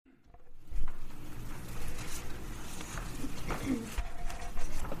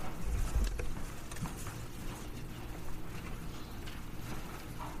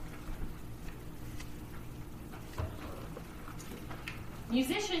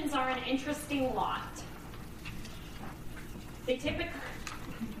Musicians are an interesting lot. They typically...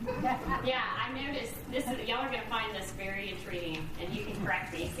 Yeah, I noticed this. Y'all are going to find this very intriguing, and you can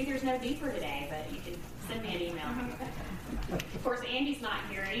correct me. See, there's no beeper today, but you can send me an email. Of course, Andy's not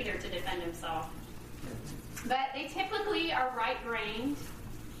here either to defend himself. But they typically are right-brained,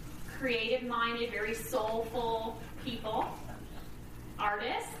 creative-minded, very soulful people,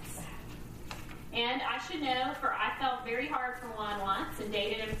 artists. And I should know, for I felt very hard for one once and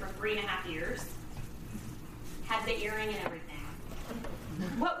dated him for 3.5 years. Had the earring and everything.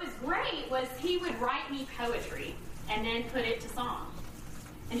 What was great was he would write me poetry and then put it to song.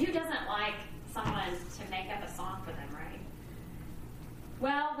 And who doesn't like someone to make up a song for them, right?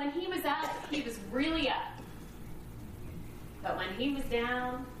 Well, when he was up, he was really up. But when he was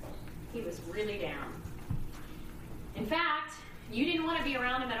down, he was really down. In fact, you didn't want to be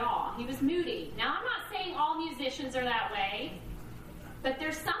around him at all. He was moody. Now, I'm not saying all musicians are that way, but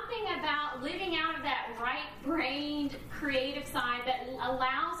there's something about living out of that right-brained, creative side that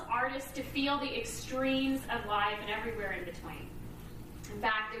allows artists to feel the extremes of life and everywhere in between. In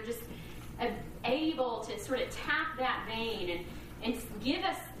fact, they're just able to sort of tap that vein and give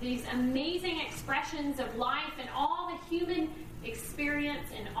us these amazing expressions of life and all the human experience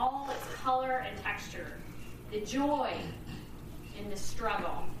in all its color and texture. The joy in the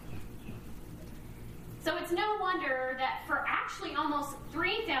struggle. So it's no wonder that for actually almost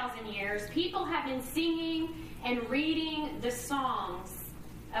 3,000 years, people have been singing and reading the songs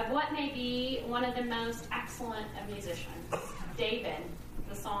of what may be one of the most excellent of musicians, David,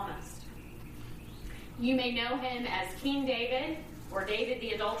 the psalmist. You may know him as King David, or David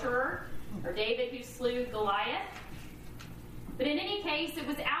the adulterer, or David who slew Goliath. But in any case, it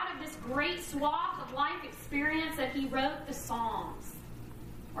was out of this great swath of life experience that he wrote the Psalms,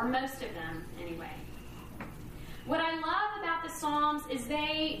 or most of them anyway. What I love about the Psalms is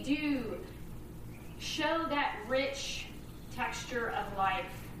they do show that rich texture of life.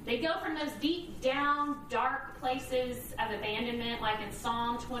 They go from those deep down, dark places of abandonment, like in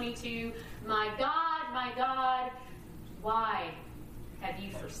Psalm 22, my God, why have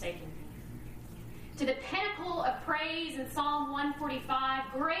you forsaken me? To the pinnacle of praise in Psalm 145,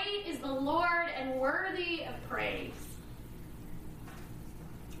 great is the Lord and worthy of praise.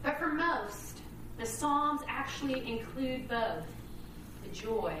 But for most, the Psalms actually include both the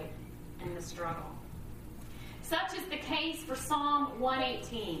joy and the struggle. Such is the case for Psalm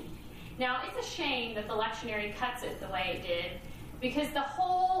 118. Now, it's a shame that the lectionary cuts it the way it did, because the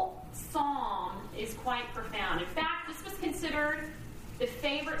whole psalm is quite profound. In fact, this was considered the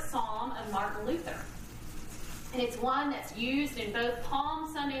favorite psalm of Martin Luther. And it's one that's used in both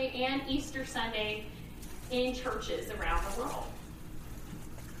Palm Sunday and Easter Sunday in churches around the world.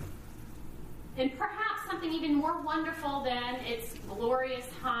 And perhaps something even more wonderful than its glorious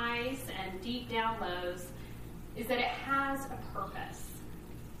highs and deep down lows is that it has a purpose.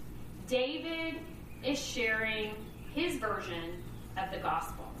 David is sharing his version of the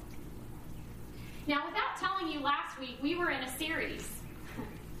gospel. Now, without telling you, last week we were in a series,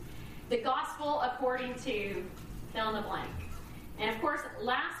 The Gospel According to fill in the blank. And of course,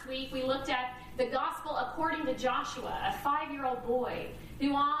 last week we looked at the gospel according to Joshua, a 5-year-old boy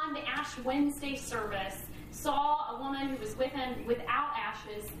who on the Ash Wednesday service saw a woman who was with him without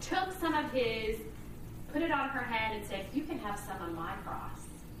ashes, took some of his, put it on her head and said, you can have some of my cross.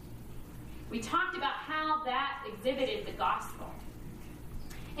 We talked about how that exhibited the gospel.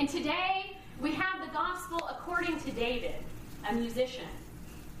 And today we have the gospel according to David, a musician.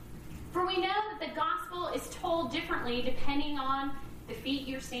 For we know that the gospel is told differently depending on the feet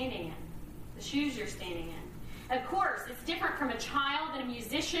you're standing in, the shoes you're standing in. Of course, it's different from a child and a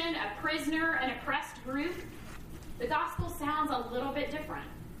musician, a prisoner, an oppressed group. The gospel sounds a little bit different.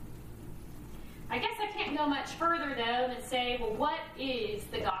 I guess I can't go much further, though, than say, well, what is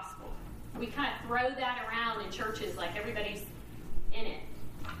the gospel? We kind of throw that around in churches like everybody's in it.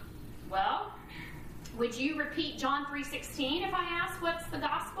 Well, would you repeat John 3:16 if I ask what's the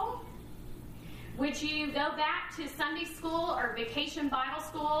gospel? Would you go back to Sunday school or vacation Bible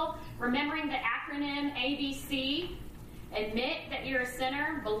school, remembering the acronym ABC, admit that you're a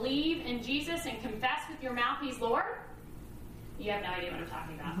sinner, believe in Jesus, and confess with your mouth He's Lord? You have no idea what I'm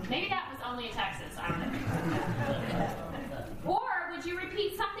talking about. Maybe that was only in Texas. I don't know. Or would you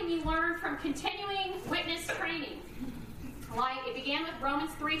repeat something you learned from continuing witness training? Like it began with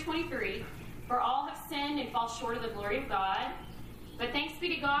Romans 3:23, for all have sinned and fall short of the glory of God. But thanks be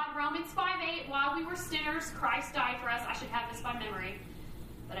to God, Romans 5:8, while we were sinners, Christ died for us. I should have this by memory,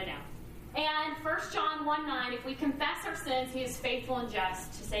 but I don't. And 1 John 1:9, if we confess our sins, He is faithful and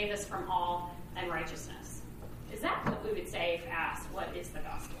just to save us from all unrighteousness. Is that what we would say if asked, what is the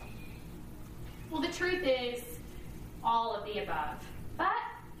gospel? Well, the truth is all of the above. But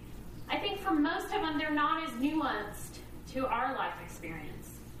I think for most of them, they're not as nuanced to our life experience.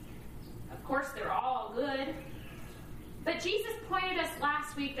 Of course, they're all good. But Jesus pointed us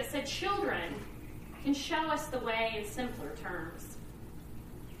last week that said children can show us the way in simpler terms.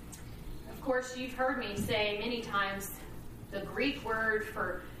 Of course, you've heard me say many times the Greek word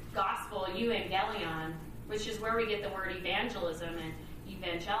for gospel, euangelion, which is where we get the word evangelism and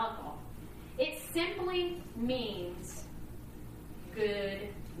evangelical. It simply means good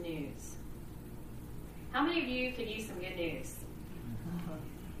news. How many of you could use some good news?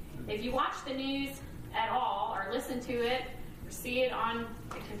 If you watch the news at all, or listen to it, or see it on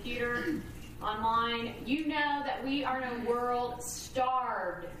the computer, online, you know that we are in a world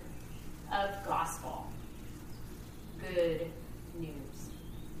starved of gospel. Good news.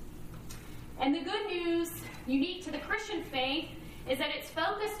 And the good news, unique to the Christian faith, is that it's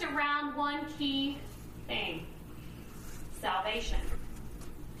focused around one key thing: salvation.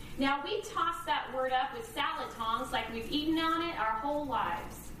 Now, we toss that word up with salad tongs like we've eaten on it our whole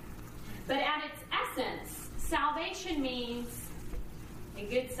lives. But at its essence, salvation means, in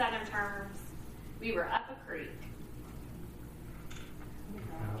good Southern terms, we were up a creek.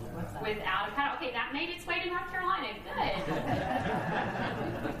 Without a paddle. Okay, that made its way to North Carolina.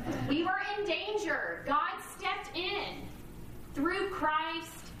 Good. We were in danger. God stepped in. Through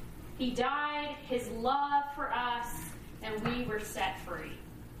Christ, He died, His love for us, and we were set free.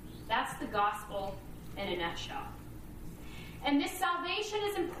 That's the gospel in a nutshell. And this salvation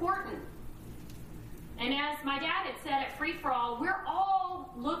is important. And as my dad had said at Free For All, we're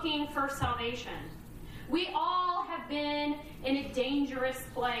all looking for salvation. We all have been in a dangerous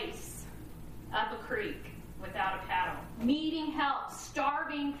place, up a creek without a paddle, needing help,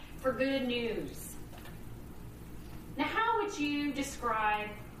 starving for good news. Now, how would you describe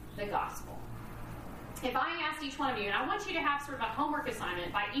the gospel? If I asked each one of you, and I want you to have sort of a homework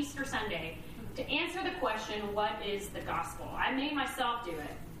assignment by Easter Sunday to answer the question, what is the gospel? I made myself do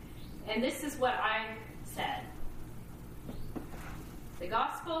it. And this is what I said. The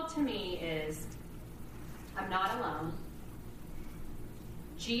gospel to me is, I'm not alone.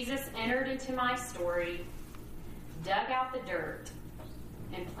 Jesus entered into my story, dug out the dirt,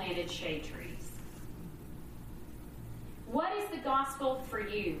 and planted shade trees. What is the gospel for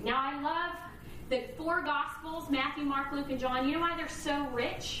you? Now, I love the 4 gospels, Matthew, Mark, Luke, and John. You know why they're so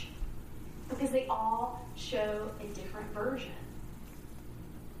rich? Because they all show a different version.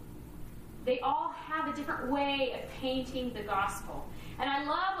 They all have a different way of painting the gospel. And I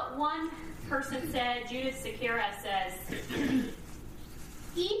love what one person said, Judith Sakira says,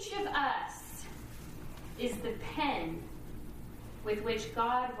 each of us is the pen with which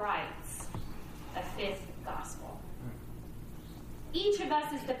God writes a 5th gospel. Each of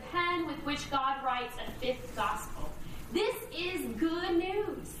us is the pen with which God writes a 5th gospel. This is good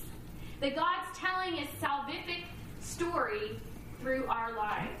news. That God's telling His salvific story through our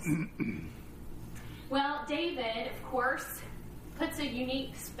lives. Well, David, of course, puts a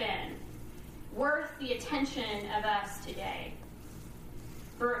unique spin, worth the attention of us today.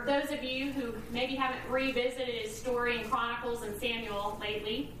 For those of you who maybe haven't revisited his story in Chronicles and Samuel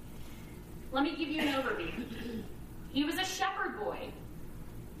lately, let me give you an overview. He was a shepherd boy,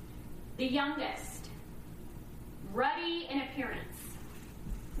 the youngest, ruddy in appearance.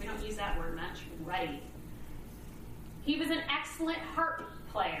 We don't use that word much, ruddy. He was an excellent harp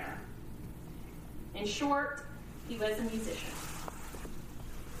player. In short, he was a musician.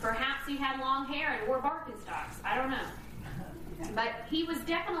 Perhaps he had long hair and wore Birkenstocks. I don't know. But he was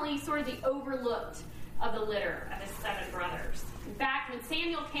definitely sort of the overlooked of the litter of his 7 brothers. In fact, when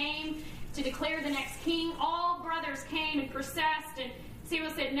Samuel came to declare the next king, all brothers came and processed, and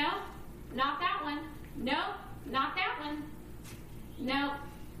Samuel said, no, not that one. No, not that one. No,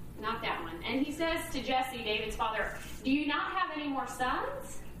 not that one. And he says to Jesse, David's father, do you not have any more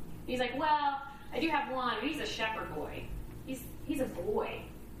sons? He's like, well, I do have one, but he's a shepherd boy. He's a boy.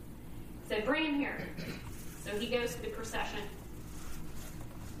 He said, bring him here. So he goes to the procession,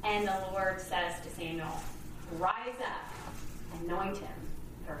 and the Lord says to Samuel, rise up, anoint him,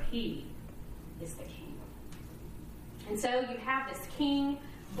 for he is the king. And so you have this king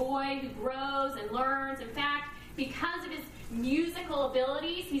boy who grows and learns. In fact, because of his musical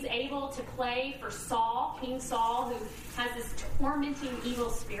abilities, he's able to play for Saul, King Saul, who has this tormenting evil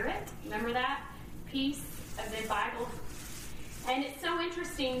spirit. Remember that piece of the Bible? And it's so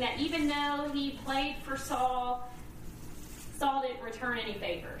interesting that even though he played for Saul, Saul didn't return any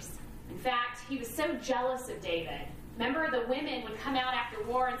favors. In fact, he was so jealous of David. Remember, the women would come out after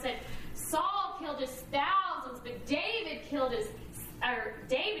war and said, Saul killed his 1,000 thousands, but David killed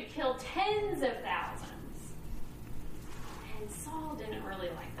tens of thousands. And Saul didn't really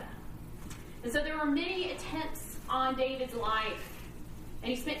like that. And so there were many attempts on David's life.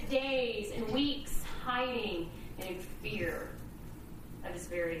 And he spent days and weeks hiding and in fear of his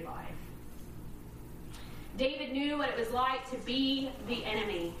very life. David knew what it was like to be the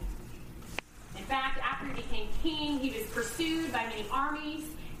enemy. In fact, after he became king, he was pursued by many armies.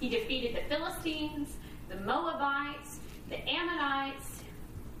 He defeated the Philistines, the Moabites, the Ammonites,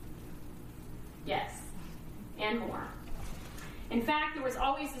 yes, and more. In fact, there was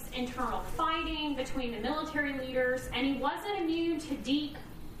always this internal fighting between the military leaders, and he wasn't immune to deep,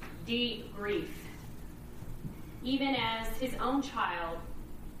 deep grief. Even as his own child,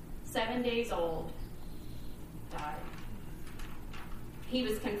 7 days old, died. He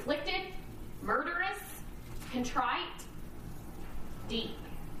was conflicted, murderous, contrite, deep.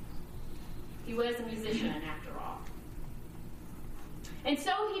 He was a musician, after all. And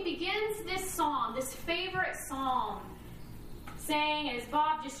so he begins this psalm, this favorite psalm, saying, as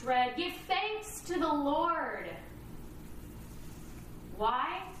Bob just read, give thanks to the Lord.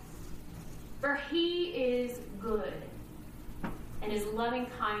 Why? For he is good, and his loving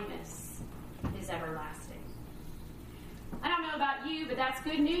kindness is everlasting. I don't know about you, but that's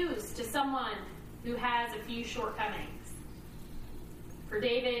good news to someone who has a few shortcomings. For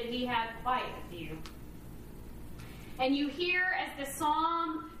David, he had quite a few. And you hear, as the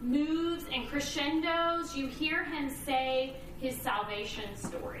psalm moves and crescendos, you hear him say his salvation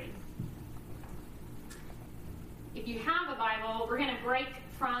story. If you have a Bible, we're going to break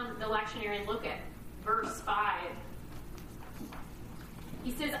from the lectionary and look at verse 5.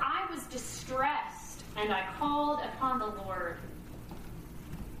 He says, I was distressed, and I called upon the Lord.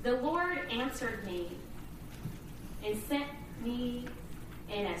 The Lord answered me and sent me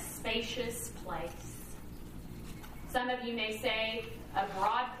in a spacious place. Some of you may say a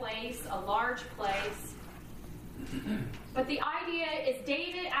broad place, a large place. But the idea is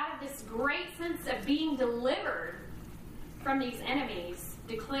David, out of this great sense of being delivered from these enemies,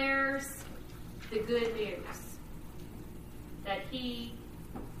 declares the good news that he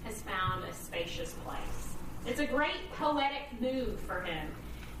has found a spacious place. It's a great poetic move for him.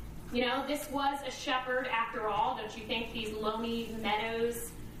 You know, this was a shepherd after all. Don't you think these loamy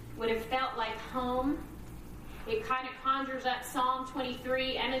meadows would have felt like home? It kind of conjures up Psalm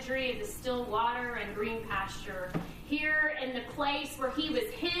 23 imagery of the still water and green pasture. Here in the place where he was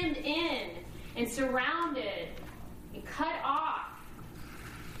hemmed in and surrounded and cut off,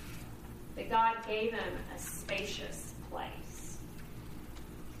 that God gave him a spacious place.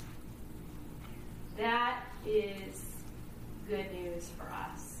 That is good news for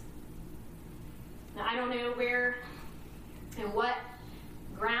us. Now, I don't know where and what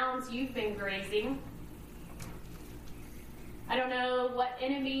grounds you've been grazing. I don't know what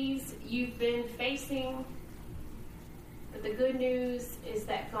enemies you've been facing. But the good news is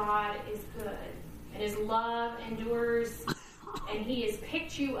that God is good. And his love endures. And he has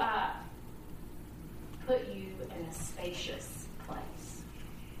picked you up, put you in a spacious place.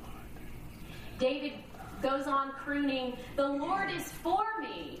 David goes on crooning, the Lord is for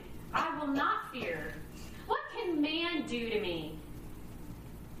me. I will not fear. What can man do to me?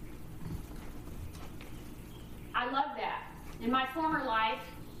 I love that. In my former life,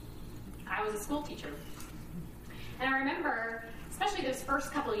 I was a school teacher. And I remember, especially those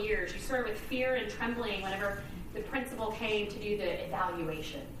first couple of years, you sort of with fear and trembling whenever the principal came to do the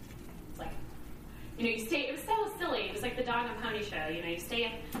evaluation. It's like, you know, you stay, it was so silly. It was like the Dog and Pony show. You know, you stay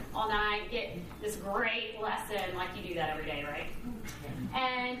up all night, get this great lesson, like you do that every day, right?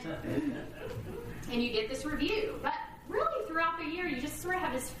 And you get this review. But really throughout the year, you just sort of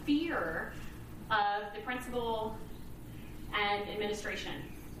have this fear of the principal and administration.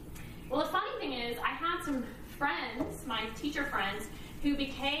 Well, the funny thing is, I had some friends, my teacher friends, who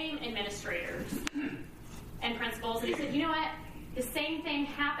became administrators and principals, and they said, you know what, the same thing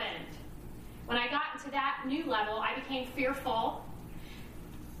happened. When I got into that new level, I became fearful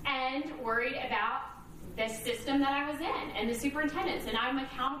and worried about the system that I was in and the superintendents, and I'm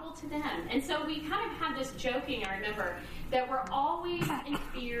accountable to them. And so we kind of had this joking, I remember, that we're always in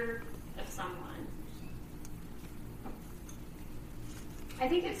fear of someone. I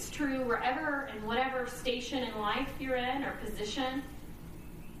think it's true wherever and whatever station in life you're in or position,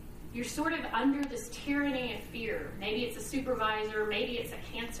 you're sort of under this tyranny of fear. Maybe it's a supervisor, maybe it's a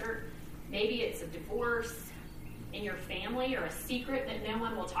cancer, maybe it's a divorce in your family or a secret that no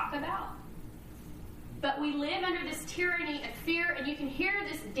one will talk about. But we live under this tyranny of fear, and you can hear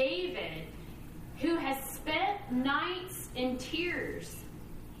this David, who has spent nights in tears,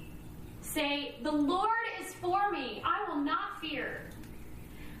 say, the Lord is for me. I will not fear.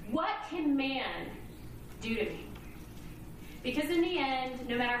 What can man do to me? Because in the end,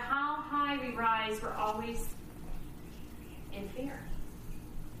 no matter how high we rise, we're always in fear.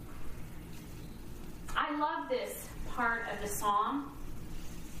 I love this part of the psalm.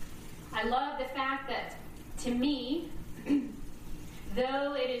 I love the fact that, to me,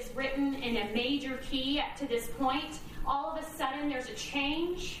 though it is written in a major key up to this point, all of a sudden there's a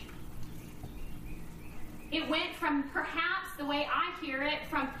change. It went from, perhaps the way I hear it,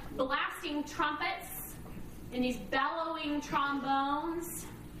 from blasting trumpets and these bellowing trombones.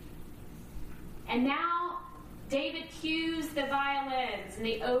 And now David cues the violins and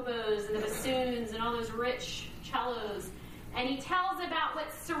the oboes and the bassoons and all those rich cellos. And he tells about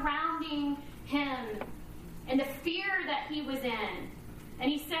what's surrounding him and the fear that he was in. And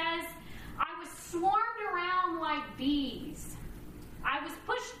he says, I was swarmed around like bees. I was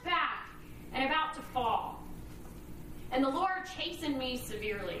pushed back and about to fall. And the Lord chastened me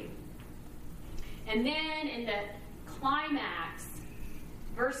severely. And then in the climax,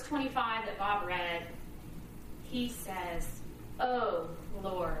 verse 25 that Bob read, he says, oh,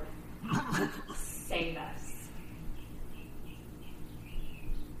 Lord, save us.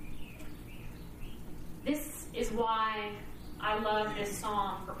 This is why I love this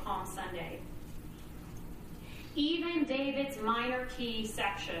psalm for Palm Sunday. Even David's minor key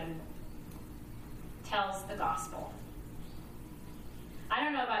section tells the gospel. I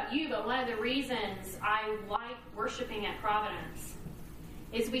don't know about you, but one of the reasons I like worshiping at Providence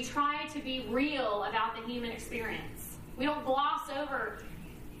is we try to be real about the human experience. We don't gloss over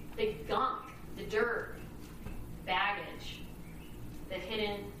the gunk, the dirt, baggage, the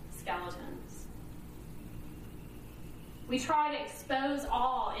hidden skeletons. We try to expose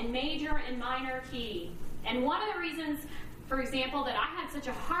all in major and minor key. And one of the reasons, for example, that I had such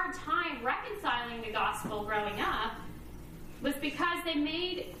a hard time reconciling the gospel growing up was because they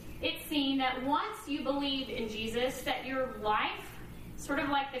made it seem that once you believed in Jesus, that your life, sort of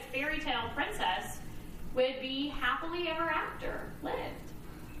like the fairy tale princess, would be happily ever after lived.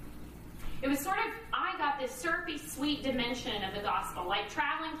 It was sort of, I got this syrupy sweet dimension of the gospel, like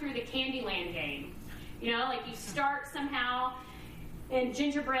traveling through the Candyland game. You know, like you start somehow in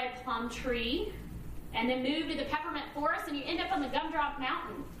Gingerbread Plum Tree, and then move to the Peppermint Forest, and you end up on the Gumdrop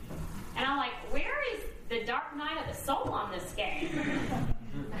Mountain. And I'm like, where is the Dark Night of the Soul on this game?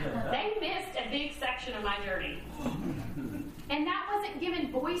 They missed a big section of my journey. And that wasn't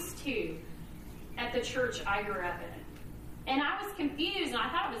given voice to at the church I grew up in. And I was confused, and I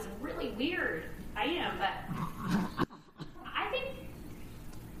thought it was really weird. I am, but I think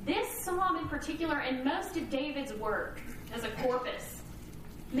this psalm in particular, and most of David's work as a corpus,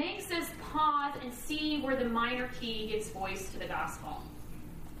 makes us pause and see where the minor key gives voice to the gospel.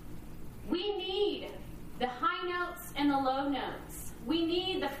 We need the high notes and the low notes. We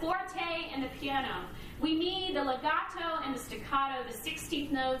need the forte and the piano. We need the legato and the staccato, the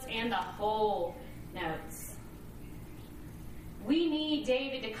 16th notes and the whole notes. We need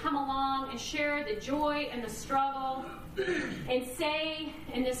David to come along and share the joy and the struggle and say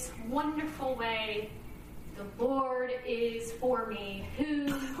in this wonderful way, the Lord is for me. Who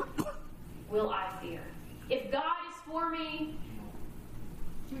will I fear? If God is for me,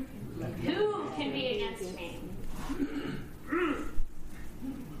 who can be against me?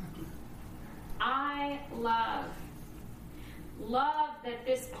 I love that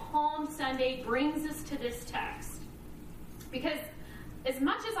this Palm Sunday brings us to this text. Because as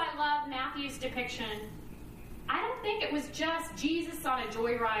much as I love Matthew's depiction, I don't think it was just Jesus on a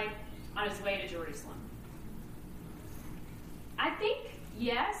joyride on his way to Jerusalem. I think,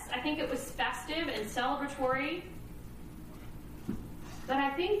 yes, I think it was festive and celebratory, but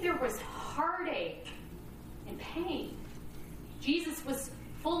I think there was heartache and pain. Jesus was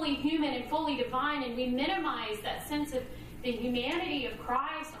fully human and fully divine, and we minimize that sense of the humanity of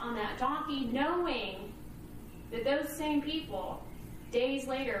Christ on that donkey, knowing that those same people, days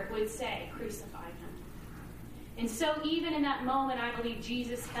later, would say, crucify him. And so even in that moment, I believe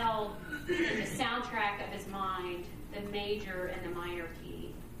Jesus held in the soundtrack of his mind the major and the minor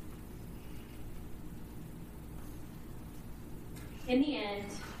key. In the end,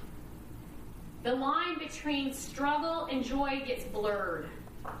 the line between struggle and joy gets blurred.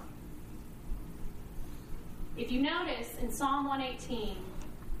 If you notice in Psalm 118,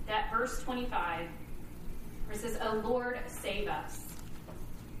 that verse 25, where it says, "O Lord, save us."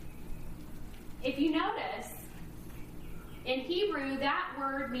 If you notice, in Hebrew, that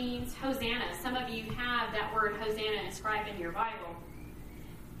word means Hosanna. Some of you have that word Hosanna inscribed in your Bible.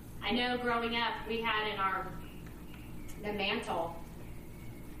 I know growing up, we had in the mantle,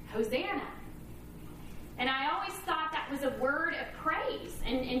 Hosanna. And I always thought that was a word of praise,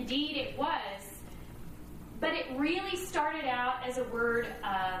 and indeed it was. But it really started out as a word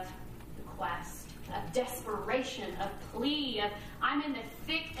of request, of desperation, of plea, of I'm in the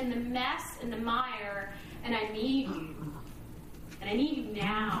thick and the mess and the mire, and I need you. And I need you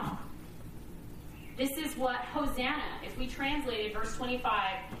now. This is what Hosanna, if we translated verse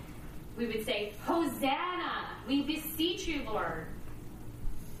 25, we would say, Hosanna, we beseech you, Lord.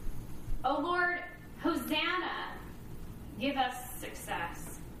 Oh Lord, Hosanna, give us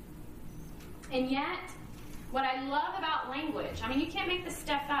success. And yet, what I love about language, I mean, you can't make this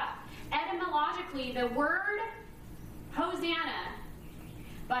stuff up. Etymologically, the word Hosanna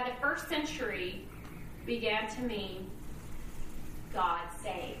by the first century began to mean God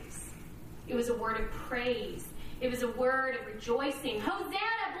saves. It was a word of praise. It was a word of rejoicing.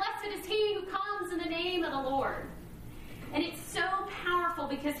 Hosanna, blessed is he who comes in the name of the Lord. And it's so powerful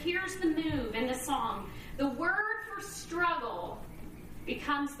because here's the move in the song. The word for struggle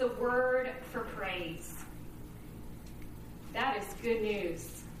becomes the word for praise. That is good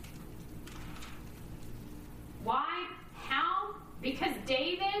news. Why? How? Because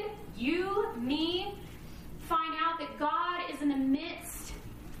David, you, me, find out that God is in the midst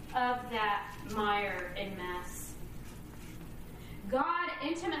of that mire and mess. God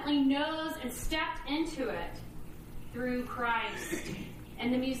intimately knows and stepped into it through Christ.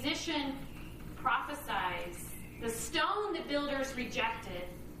 And the musician prophesies, the stone the builders rejected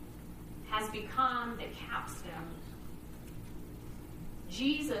has become the capstone.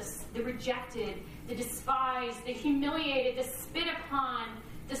 Jesus, the rejected, the despised, the humiliated, the spit upon,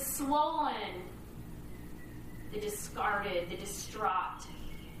 the swollen, the discarded, the distraught,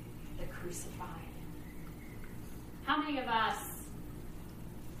 the crucified. How many of us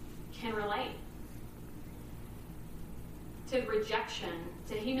can relate to rejection,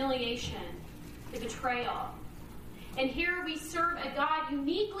 to humiliation, to betrayal? And here we serve a God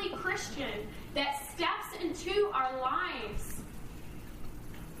uniquely Christian that steps into our lives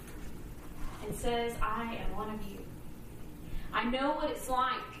and says, I am one of you. I know what it's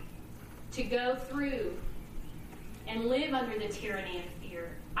like to go through and live under the tyranny of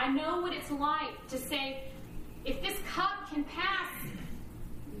fear. I know what it's like to say, if this cup can pass,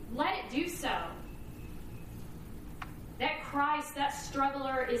 let it do so. That Christ, that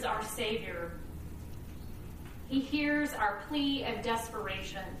struggler, is our Savior. He hears our plea of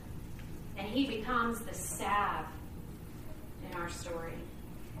desperation, and he becomes the salve in our story.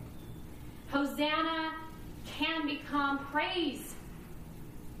 Hosanna can become praise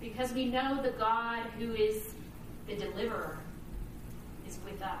because we know the God who is the deliverer is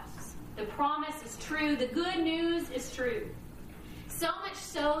with us. The promise is true. The good news is true. So much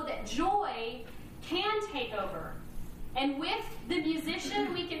so that joy can take over. And with the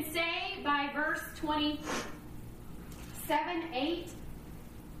musician, we can say by verse 27, 8,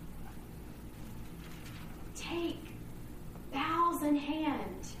 take boughs in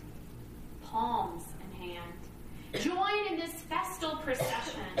hand, palms in hand. Join in this festal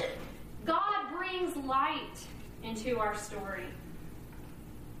procession. God brings light into our story.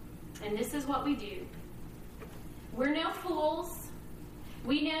 And this is what we do. We're no fools.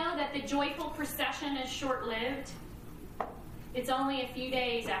 We know that the joyful procession is short-lived. It's only a few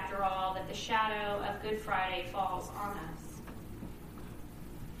days, after all, that the shadow of Good Friday falls on us.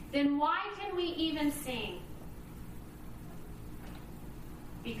 Then why can we even sing?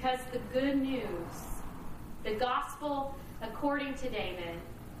 Because the good news, the gospel according to David,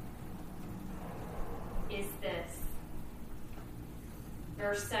 is this.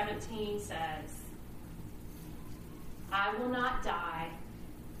 Verse 17 says, I will not die,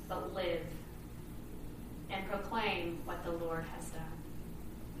 but live, and proclaim what the Lord has done.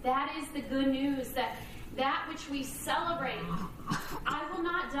 That is the good news, that which we celebrate. I will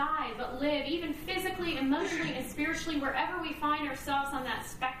not die, but live, even physically, emotionally, and spiritually, wherever we find ourselves on that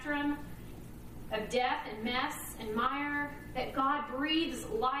spectrum of death and mess and mire, that God breathes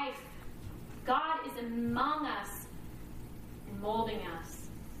life. God is among us and molding us.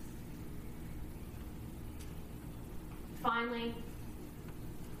 Finally,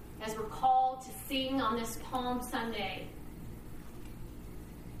 as we're called to sing on this Palm Sunday,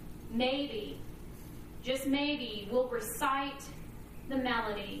 maybe, just maybe, we'll recite the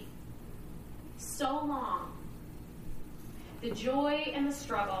melody so long, the joy and the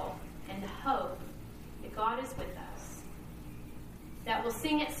struggle and the hope that God is with us, that we'll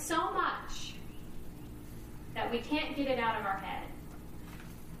sing it so much that we can't get it out of our head.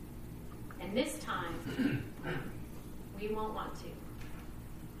 And this time, we won't want to.